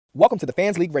Welcome to the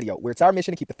Fans League Radio, where it's our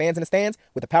mission to keep the fans in the stands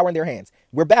with the power in their hands.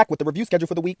 We're back with the review schedule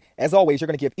for the week. As always, you're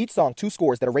going to give each song 2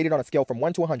 scores that are rated on a scale from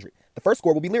 1 to 100. The first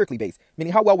score will be lyrically based,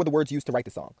 meaning how well were the words used to write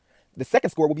the song. The second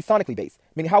score will be sonically based,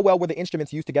 meaning how well were the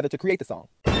instruments used together to create the song.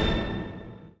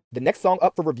 The next song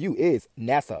up for review is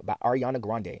NASA by Ariana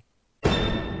Grande.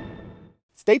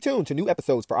 Stay tuned to new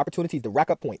episodes for opportunities to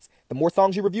rack up points. The more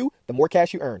songs you review, the more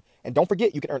cash you earn. And don't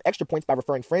forget, you can earn extra points by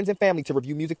referring friends and family to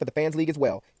review music for the Fans League as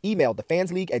well. Email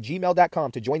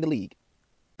thefansleague@gmail.com to join the league.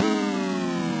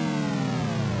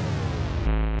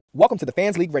 Welcome to the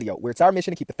Fans League Radio, where it's our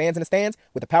mission to keep the fans in the stands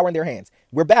with the power in their hands.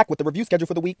 We're back with the review schedule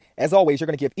for the week. As always, you're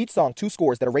going to give each song 2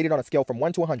 scores that are rated on a scale from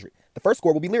 1 to 100. The first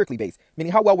score will be lyrically based,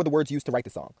 meaning how well were the words used to write the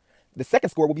song. The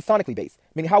second score will be sonically based,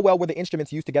 meaning how well were the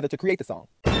instruments used together to create the song.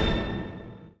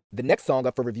 The next song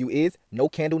up for review is No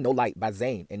Candle, No Light by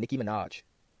Zayn and Nicki Minaj.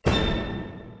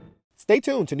 Stay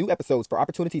tuned to new episodes for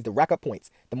opportunities to rack up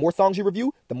points. The more songs you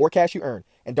review, the more cash you earn.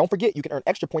 And don't forget, you can earn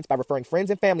extra points by referring friends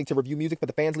and family to review music for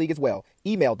the Fans League as well.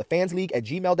 Email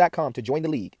thefansleague@gmail.com to join the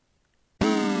league.